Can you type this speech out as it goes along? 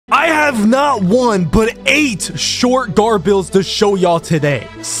have not one, but 8 short guard builds to show y'all today.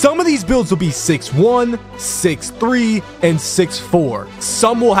 Some of these builds will be 6'1", 6'3", and 6'4".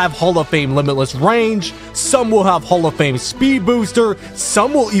 Some will have Hall of Fame limitless range. Some will have Hall of Fame speed booster.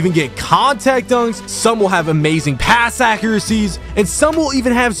 Some will even get contact dunks. Some will have amazing pass accuracies. And some will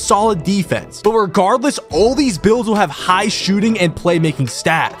even have solid defense. But regardless, all these builds will have high shooting and playmaking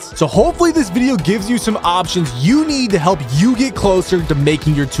stats. So hopefully this video gives you some options you need to help you get closer to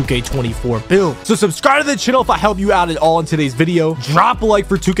making your 2K24 build. So subscribe to the channel if I help you out at all in today's video. Drop a like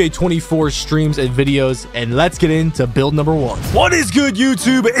for 2K24 streams and videos, and let's get into build number 1. What is good,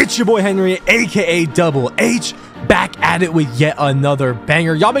 YouTube? It's your boy Henry, aka DoubleH, back at it with yet another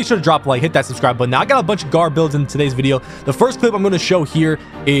banger. Y'all make sure to drop a like, hit that subscribe button. Now I got a bunch of guard builds in today's video. The first clip I'm going to show here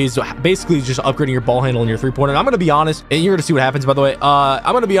is basically just upgrading your ball handle and your three-pointer. I'm going to be honest, and you're going to see what happens, by the way.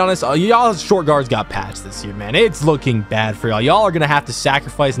 I'm going to be honest, y'all's short guards got patched this year, man. It's looking bad for y'all. Y'all are going to have to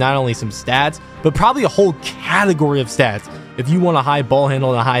sacrifice not only some stats, but probably a whole category of stats if you want a high ball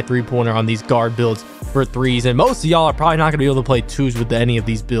handle and a high three-pointer on these guard builds for threes. And most of y'all are probably not going to be able to play twos with any of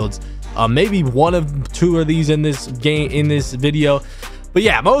these builds. Maybe one of two of these in this game, in this video. But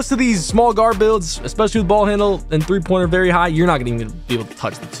yeah, most of these small guard builds, especially with ball handle and three-pointer very high, you're not going to even be able to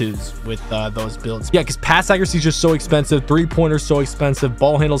touch the twos with those builds. Yeah, because pass accuracy is just so expensive, three-pointer so expensive,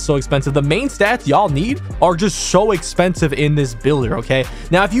 ball handle so expensive. The main stats y'all need are just so expensive in this builder, okay?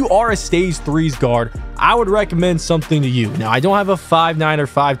 Now, if you are a stage 3's guard, I would recommend something to you. Now, I don't have a 5'9" or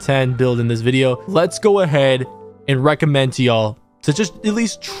 5'10" build in this video. Let's go ahead and recommend to y'all to just at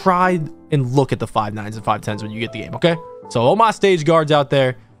least try and look at the 5'9s and 5'10s when you get the game, okay? So all my stage guards out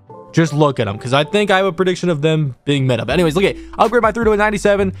there, just look at them, because I think I have a prediction of them being meta. But anyways, look at, upgrade my 3 to a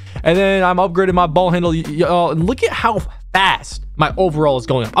 97, and then I'm upgrading my ball handle, y'all, and look at how fast my overall is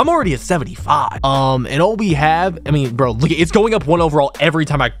going up. I'm already at 75. And all we have, I mean, bro, look, it's going up 1 overall every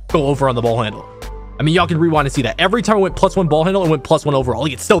time I go over on the ball handle. I mean, y'all can rewind and see that. Every time I went +1 ball handle, it went +1 overall.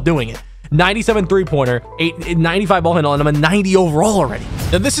 Like, it's still doing it. 97 three-pointer, 95 ball handle, and I'm a 90 overall already.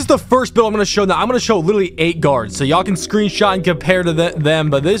 Now, this is the first build I'm going to show. Now, I'm going to show literally 8 guards, so y'all can screenshot and compare to them,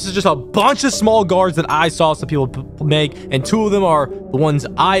 but this is just a bunch of small guards that I saw some people make, and 2 of them are the ones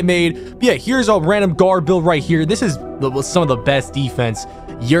I made. But yeah, here's a random guard build right here. This is some of the best defense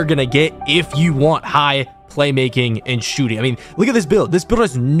you're going to get if you want high playmaking and shooting. I mean, look at this build. This build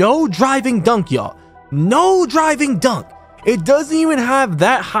has no driving dunk, y'all. No driving dunk. It doesn't even have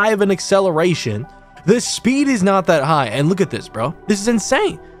that high of an acceleration. The speed is not that high. And look at this, bro. This is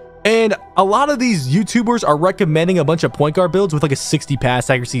insane. And a lot of these YouTubers are recommending a bunch of point guard builds with like a 60 pass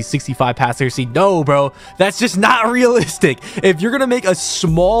accuracy, 65 pass accuracy. No, bro, that's just not realistic. If you're going to make a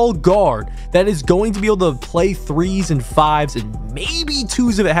small guard that is going to be able to play 3s and 5s and maybe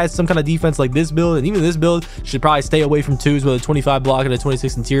 2s if it has some kind of defense like this build, and even this build should probably stay away from 2s with a 25 block and a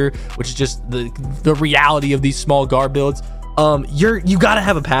 26 interior, which is just the reality of these small guard builds. You got to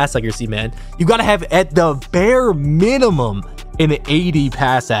have a pass accuracy, man. You got to have, at the bare minimum, an 80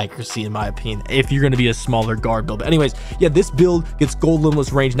 pass accuracy, in my opinion, if you're going to be a smaller guard build. But anyways, yeah, this build gets gold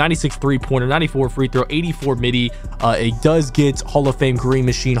limitless range, 96 three-pointer, 94 free throw, 84 midi. It does get Hall of Fame green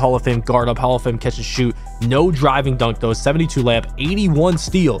machine, Hall of Fame guard up, Hall of Fame catch and shoot. No driving dunk though, 72 layup, 81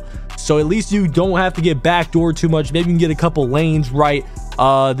 steal. So at least you don't have to get backdoor too much. Maybe you can get a couple lanes right.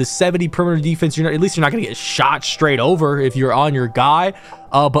 The 70 perimeter defense, at least you're not gonna get shot straight over if you're on your guy.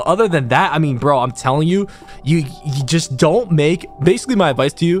 But other than that, I mean, bro, I'm telling you, you just don't make, basically my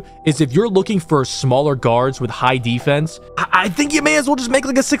advice to you is, if you're looking for smaller guards with high defense, I think you may as well just make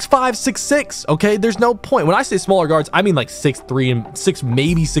like a 6'5", 6'6", okay? There's no point. When I say smaller guards, I mean like 6'3" and 6,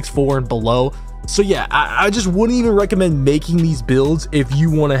 maybe 6'4" and below. So yeah, I just wouldn't even recommend making these builds if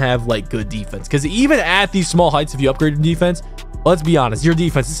you want to have like good defense, because even at these small heights, if you upgrade your defense, let's be honest, your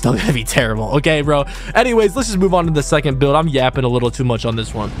defense is still gonna be terrible, okay, bro? Anyways, let's just move on to the second build. I'm yapping a little too much on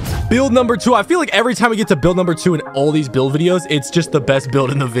this one. Build number 2. I feel like every time we get to build number 2 in all these build videos, it's just the best build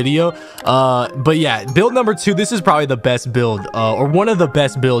in the video. But yeah, build number 2, this is probably the best build, or one of the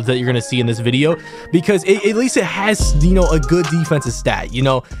best builds that you're gonna see in this video, because at least it has, you know, a good defensive stat. You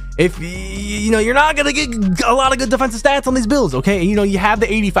know, if you know, you're not gonna get a lot of good defensive stats on these builds, okay? And, you know, you have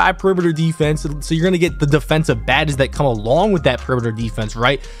the 85 perimeter defense, so you're gonna get the defensive badges that come along with that perimeter defense,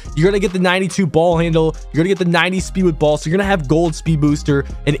 right? You're gonna get the 92 ball handle, you're gonna get the 90 speed with ball, so you're gonna have gold speed booster,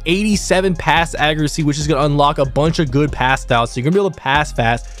 an 87 pass accuracy, which is gonna unlock a bunch of good pass styles, so you're gonna be able to pass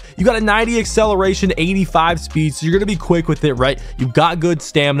fast. You got a 90 acceleration, 85 speed, so you're gonna be quick with it, right? You've got good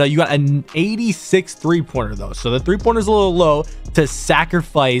stamina. You got an 86 three-pointer though, so the three-pointer is a little low to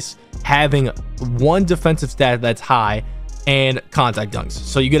sacrifice having one defensive stat that's high and contact dunks.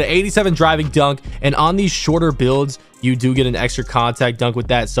 So you get an 87 driving dunk, and on these shorter builds, you do get an extra contact dunk with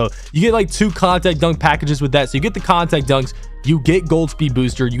that. So you get like 2 contact dunk packages with that. So you get the contact dunks, you get gold speed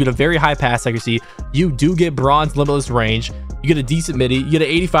booster, you get a very high pass accuracy, you do get bronze limitless range, you get a decent midi, you get an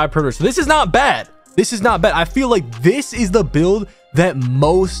 85 perimeter. So this is not bad. This is not bad. I feel like this is the build that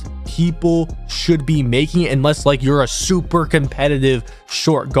most people should be making, unless like you're a super competitive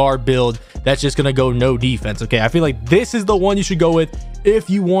short guard build that's just gonna go no defense. Okay, I feel like this is the one you should go with if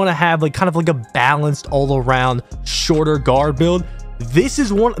you want to have like kind of like a balanced all around shorter guard build. This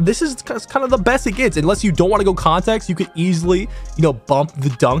is kind of the best it gets. Unless you don't want to go contacts, you could easily, you know, bump the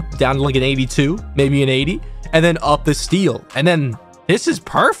dunk down to like an 82, maybe an 80, and then up the steal, and then this is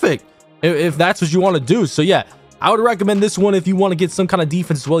perfect if that's what you want to do. So yeah, I would recommend this one if you want to get some kind of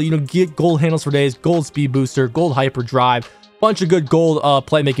defense as well. You know, get gold handles for days, gold speed booster, gold hyper drive, bunch of good gold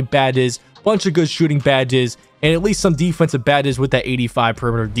playmaking badges, bunch of good shooting badges, and at least some defensive badges with that 85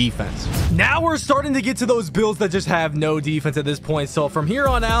 perimeter defense. Now we're starting to get to those builds that just have no defense at this point. So from here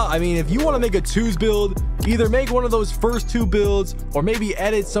on out, I mean, if you want to make a 2s build, either make one of those first 2 builds, or maybe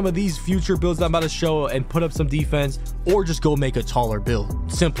edit some of these future builds that I'm about to show and put up some defense, or just go make a taller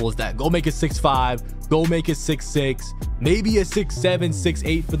build. Simple as that. Go make a 6'5", go make a 6'6", maybe a 6'7",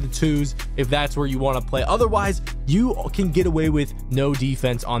 6'8" for the 2s if that's where you want to play. Otherwise, you can get away with no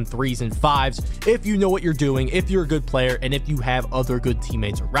defense on 3s and 5s if you know what you're doing, if you're a good player, and if you have other good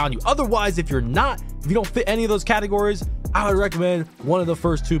teammates around you. Otherwise, if you're not, if you don't fit any of those categories, I would recommend one of the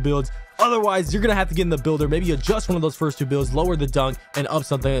first 2 builds. Otherwise, you're gonna have to get in the builder, maybe adjust one of those first 2 builds, lower the dunk, and up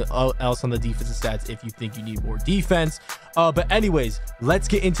something else on the defensive stats if you think you need more defense. But anyways, let's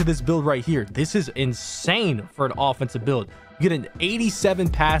get into this build right here. This is insane for an offensive build. You get an 87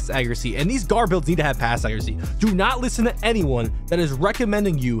 pass accuracy, and these guard builds need to have pass accuracy. Do not listen to anyone that is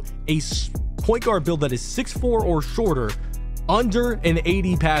recommending you a point guard build that is 6'4" or shorter under an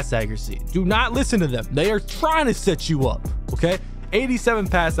 80 pass accuracy. Do not listen to them. They are trying to set you up, okay? 87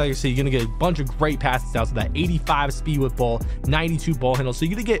 pass accuracy, you're gonna get a bunch of great passes out. So that 85 speed with ball, 92 ball handle. So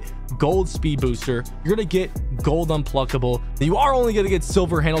you're gonna get gold speed booster, you're gonna get gold unpluckable. Now you are only gonna get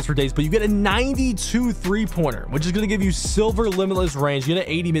silver handles for days, but you get a 92 3-pointer, which is gonna give you silver limitless range. You get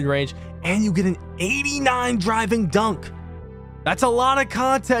an 80 mid range, and you get an 89 driving dunk. That's a lot of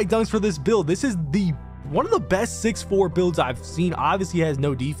contact dunks for this build. This is one of the best 6'4" builds I've seen. Obviously, it has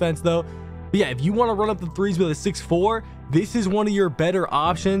no defense though. But yeah, if you want to run up the 3s with a 6'4", this is one of your better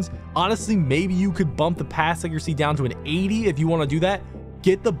options. Honestly, maybe you could bump the pass accuracy down to an 80 if you want to do that.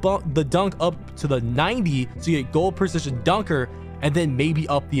 Get the dunk up to the 90, so you get gold precision dunker, and then maybe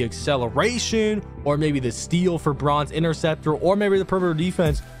up the acceleration, or maybe the steal for bronze interceptor, or maybe the perimeter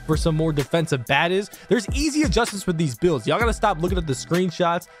defense for some more defensive badges. There's easy adjustments with these builds. Y'all gotta stop looking at the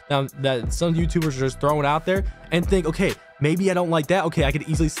screenshots that some YouTubers are just throwing out there and think, okay, maybe I don't like that. Okay, I could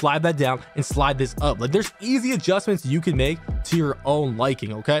easily slide that down and slide this up. Like, there's easy adjustments you can make to your own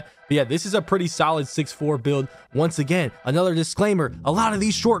liking, okay? But yeah, this is a pretty solid 6'4" build. Once again, another disclaimer, a lot of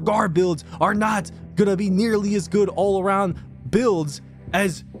these short guard builds are not gonna be nearly as good all around builds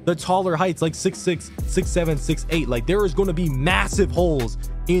as the taller heights like 6'6", 6'7", 6'8". Like, there is going to be massive holes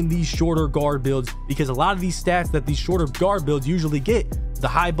in these shorter guard builds, because a lot of these stats that these shorter guard builds usually get, the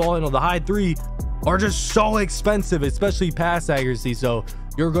high ball and the high 3, are just so expensive, especially pass accuracy. So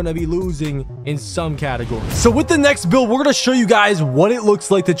you're going to be losing in some categories. So with the next build, we're going to show you guys what it looks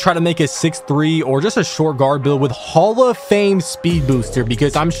like to try to make a 6'3" or just a short guard build with Hall of Fame speed booster,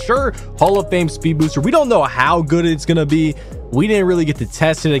 because I'm sure Hall of Fame speed booster, we don't know how good it's going to be. We didn't really get to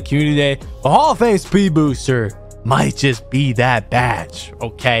test it at community day, but Hall of Fame speed booster might just be that badge.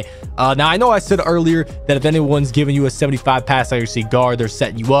 Okay, now I know I said earlier that if anyone's giving you a 75 pass accuracy guard, they're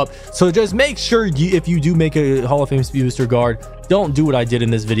setting you up. So just make sure if you do make a Hall of Fame speed booster guard, don't do what I did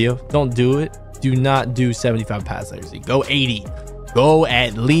in this video. Don't do it. Do not do 75 pass accuracy. Go 80. Go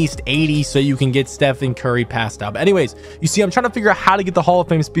at least 80 so you can get Stephen Curry passed out. But anyways, you see, I'm trying to figure out how to get the Hall of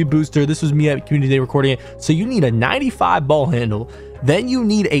Fame speed booster. This was me at community day recording it. So you need a 95 ball handle, then you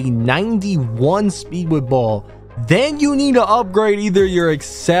need a 91 speed with ball, then you need to upgrade either your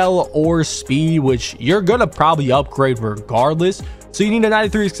excel or speed, which you're gonna probably upgrade regardless. So you need a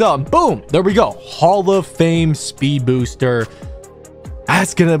 93 excel, and boom, there we go, Hall of Fame speed booster.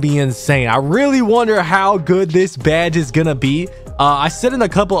 That's gonna be insane. I really wonder how good this badge is gonna be. I said in a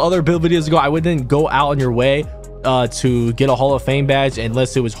couple other build videos ago, I wouldn't go out on your way to get a Hall of Fame badge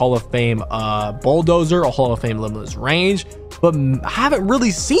unless it was Hall of Fame bulldozer or Hall of Fame limitless range, but I haven't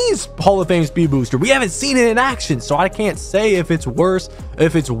really seen Hall of Fame speed booster. We haven't seen it in action, so I can't say if it's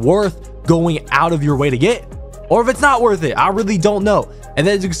worth going out of your way to get, or if it's not worth it. I really don't know. And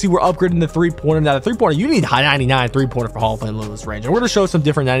then as you can see, we're upgrading the three-pointer. Now the three-pointer, you need high 99 three-pointer for Hall of Fame limitless range. And we're going to show some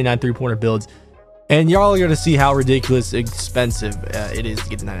different 99 three-pointer builds. And y'all are going to see how ridiculous expensive it is to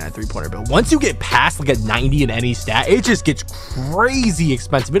get the 99 three-pointer build. Once you get past like a 90 in any stat, it just gets crazy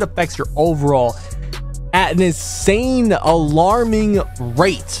expensive. It affects your overall at an insane, alarming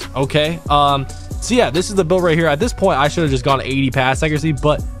rate. Okay. So yeah, this is the build right here. At this point, I should have just gone 80 pass accuracy,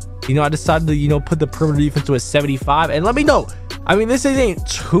 but you know, I decided to, you know, put the perimeter defense to a 75. And let me know. I mean, this ain't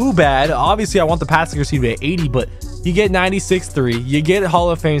too bad. Obviously, I want the pass accuracy to be at 80, but you get 96.3. You get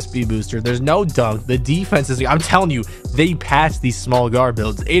Hall of Fame speed booster. There's no dunk. The defense is, I'm telling you, they pass these small guard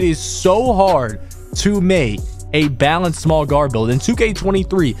builds. It is so hard to make a balanced small guard build. In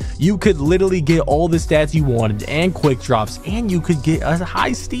 2K23, you could literally get all the stats you wanted and quick drops, and you could get a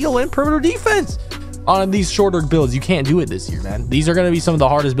high steal and perimeter defense on these shorter builds. You can't do it this year, man. These are going to be some of the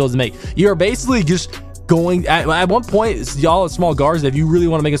hardest builds to make. You're basically just going at one point, y'all at small guards, if you really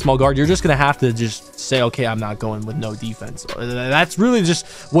want to make a small guard, you're just going to have to just say, okay, I'm not going with no defense. That's really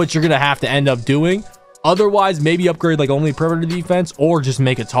just what you're going to have to end up doing. Otherwise, maybe upgrade like only perimeter defense or just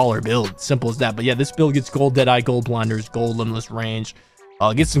make a taller build. Simple as that. But yeah, this build gets gold Deadeye, gold blinders, gold limitless range.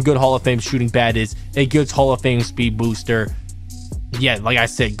 Gets some good Hall of Fame shooting badges. It gets Hall of Fame speed booster. Yeah, like I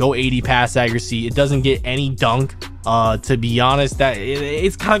said, go 80 pass accuracy. It doesn't get any dunk. To be honest, that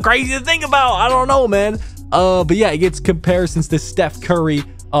it's kind of crazy to think about. I don't know, man. But yeah, it gets comparisons to Steph Curry,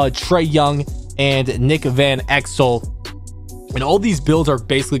 Trae Young, and Nick Van Exel. And all these builds are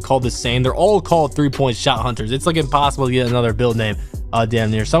basically called the same. They're all called 3-point shot hunters. It's like impossible to get another build name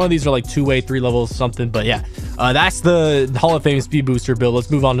damn near. Some of these are like 2-way, 3 levels, something. But yeah, that's the Hall of Fame speed booster build.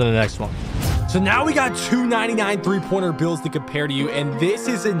 Let's move on to the next one. So now we got 299 three-pointer builds to compare to you, and this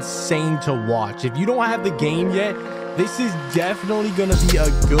is insane to watch. If you don't have the game yet, this is definitely going to be a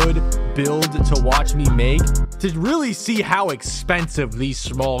good build to watch me make, to really see how expensive these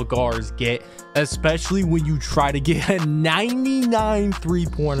small guards get, especially when you try to get a 99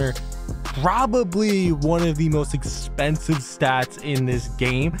 three-pointer. Probably one of the most expensive stats in this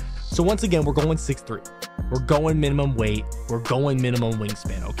game. So once again, we're going 6'3". We're going minimum weight. We're going minimum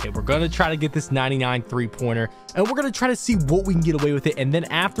wingspan. Okay, we're going to try to get this 99 three-pointer, and we're going to try to see what we can get away with it. And then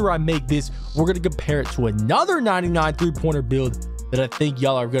after I make this, we're going to compare it to another 99 three-pointer build that I think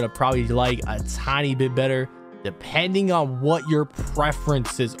y'all are going to probably like a tiny bit better, depending on what your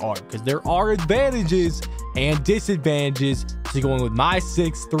preferences are, because there are advantages and disadvantages to going with my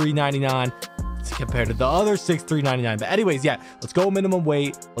 6'3" 99 compared to the other 6'3" 99. But anyways, yeah, let's go minimum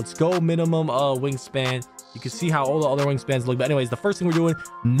weight. Let's go minimum wingspan. You can see how all the other wingspans look. But anyways, the first thing we're doing,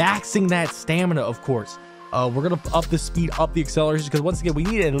 maxing that stamina, of course. We're gonna up the speed, up the acceleration, because once again, we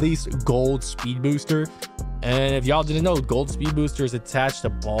need at least gold speed booster. And if y'all didn't know, gold speed booster is attached to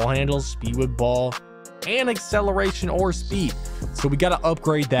ball handles, speed with ball, and acceleration or speed. So we got to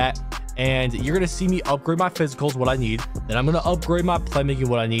upgrade that. And you're going to see me upgrade my physicals, what I need. Then I'm going to upgrade my playmaking,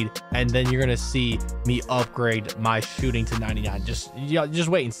 what I need. And then you're going to see me upgrade my shooting to 99. Just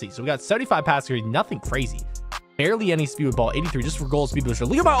wait and see. So we got 75 pass accuracy, nothing crazy. Barely any speed with ball, 83 just for gold speed booster.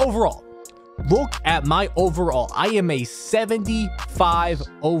 Look at my overall. Look at my overall. I am a 75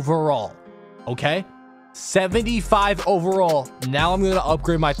 overall. Okay? 75 overall. Now I'm going to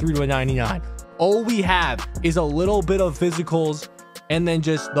upgrade my 3 to a 99. All we have is a little bit of physicals and then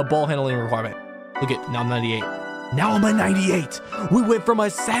just the ball handling requirement. Look at, now I'm 98. Now I'm a 98. We went from a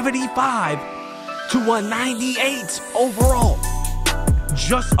 75 to a 98 overall.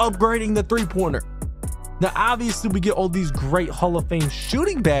 Just upgrading the three-pointer. Now, obviously, we get all these great Hall of Fame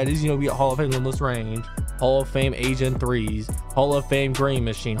shooting badges. You know, we get Hall of Fame limitless range, Hall of Fame Agent 3s, Hall of Fame Green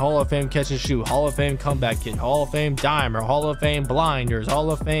Machine, Hall of Fame Catch and Shoot, Hall of Fame Comeback Kit, Hall of Fame Dimer, Hall of Fame Blinders,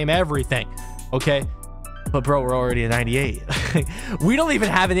 Hall of Fame everything. Okay? But bro, we're already at 98. We don't even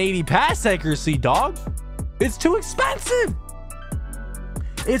have an 80 pass accuracy, dog. It's too expensive.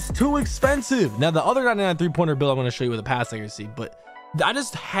 It's too expensive. Now, the other 99 three-pointer build I'm going to show you with a pass accuracy, but I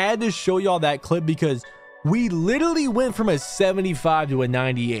just had to show y'all that clip because we literally went from a 75 to a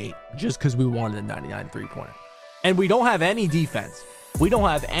 98 just because we wanted a 99 three-pointer. And we don't have any defense. We don't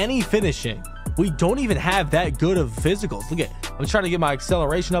have any finishing. We don't even have that good of physicals. Look at, I'm trying to get my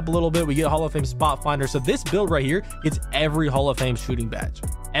acceleration up a little bit. We get Hall of Fame spot finder. So this build right here gets every Hall of Fame shooting badge,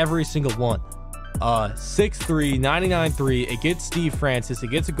 every single one. 6'3", 99.3. It gets Steve Francis.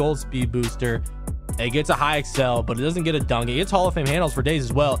 It gets a gold speed booster. It gets a high excel, but it doesn't get a dunk. It gets Hall of Fame handles for days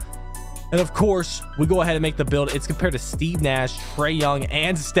as well. And of course, we go ahead and make the build. It's compared to Steve Nash, Trae Young,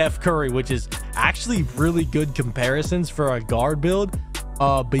 and Steph Curry, which is actually really good comparisons for a guard build.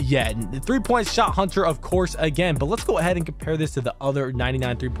 But yeah, the 3-point shot hunter, of course, again. But let's go ahead and compare this to the other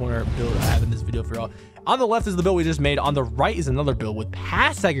 99 3-pointer build I have in this video for y'all. On the left is the build we just made. On the right is another build with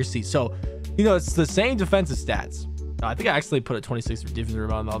pass accuracy. So, you know, it's the same defensive stats. I think I actually put a 26 for defensive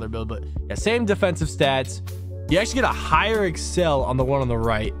rebound on the other build, but yeah, same defensive stats. You actually get a higher excel on the one on the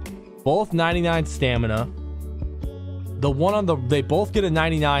right. Both 99 stamina. The one on the, they both get a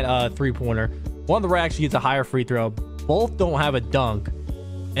 99 3-pointer. One on the right actually gets a higher free throw. Both don't have a dunk.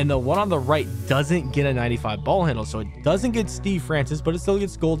 And the one on the right doesn't get a 95 ball handle. So it doesn't get Steve Francis, but it still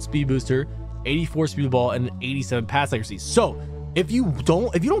gets gold speed booster, 84 speed ball, and 87 pass accuracy. So if you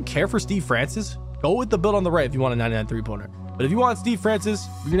don't care for Steve Francis, go with the build on the right if you want a 99 3-pointer. But if you want Steve Francis,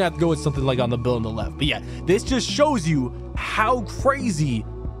 you're gonna have to go with something like on the build on the left. But yeah, this just shows you how crazy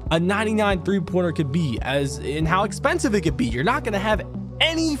a 99 3-pointer could be, as in how expensive it could be. You're not gonna have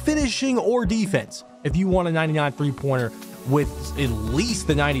any finishing or defense if you want a 99 3-pointer with at least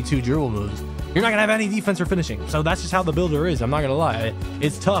the 92 dribble moves. You're not gonna have any defense or finishing. So that's just how the builder is. I'm not gonna lie,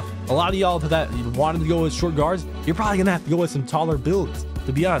 it's tough. A lot of y'all that wanted to go with short guards, you're probably gonna have to go with some taller builds,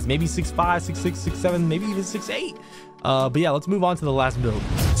 to be honest. Maybe 6'5", 6'6", 6'7", maybe even 6'8". But yeah, let's move on to the last build.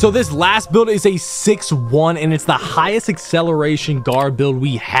 So this last build is a 6'1", and it's the highest acceleration guard build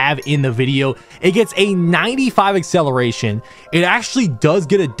we have in the video. It gets a 95 acceleration. It actually does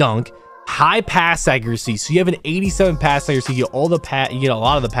get a dunk. High pass accuracy, so you have an 87 pass accuracy. You get all the you get a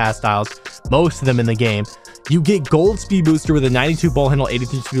lot of the pass styles, most of them in the game. You get gold speed booster with a 92 ball handle,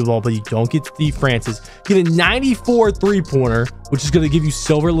 83 speed ball, but you don't get Steve Francis. You get a 94 3-pointer, which is going to give you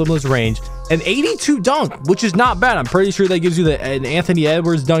silver limitless range, an 82 dunk, which is not bad. I'm pretty sure that gives you an Anthony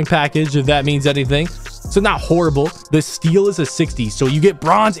Edwards dunk package, if that means anything. So not horrible. The steal is a 60, so you get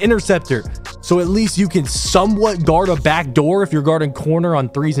bronze interceptor, so at least you can somewhat guard a back door if you're guarding corner on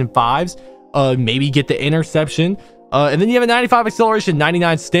 3s and 5s. Maybe get the interception. And then you have a 95 acceleration,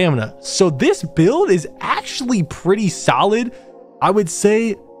 99 stamina. So this build is actually pretty solid. I would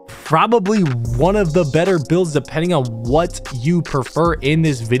say probably one of the better builds depending on what you prefer in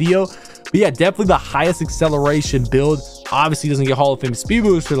this video. But yeah, definitely the highest acceleration build. Obviously doesn't get Hall of Fame speed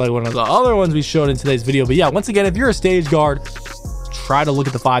booster like one of the other ones we showed in today's video. But yeah, once again, if you're a stage guard, try to look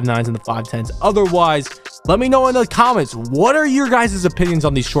at the 5'9s and the 5'10s. Otherwise, let me know in the comments, what are your guys' opinions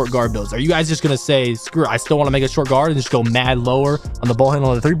on these short guard builds? Are you guys just gonna say, screw it, I still want to make a short guard and just go mad lower on the ball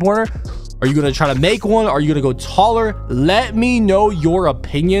handle and the 3-pointer? Are you gonna try to make one? Are you gonna go taller? Let me know your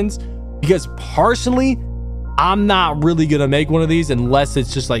opinions, because personally, I'm not really gonna make one of these unless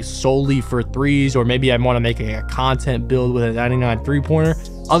it's just like solely for 3s, or maybe I want to make a content build with a 99 3-pointer.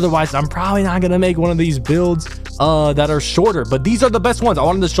 Otherwise, I'm probably not gonna make one of these builds that are shorter. But these are the best ones. I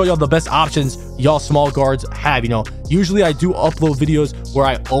wanted to show y'all the best options y'all small guards have. You know, usually I do upload videos where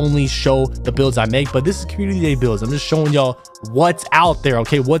I only show the builds I make, but this is community day builds. I'm just showing y'all what's out there,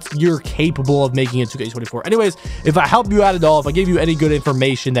 okay? What's you're capable of making in 2K24. Anyways, if I helped you out at all, if I gave you any good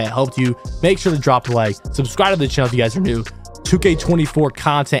information that helped you, make sure to drop a like, subscribe to the channel if you guys are new. 2K24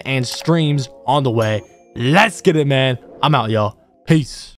 content and streams on the way. Let's get it, man. I'm out, y'all. Peace.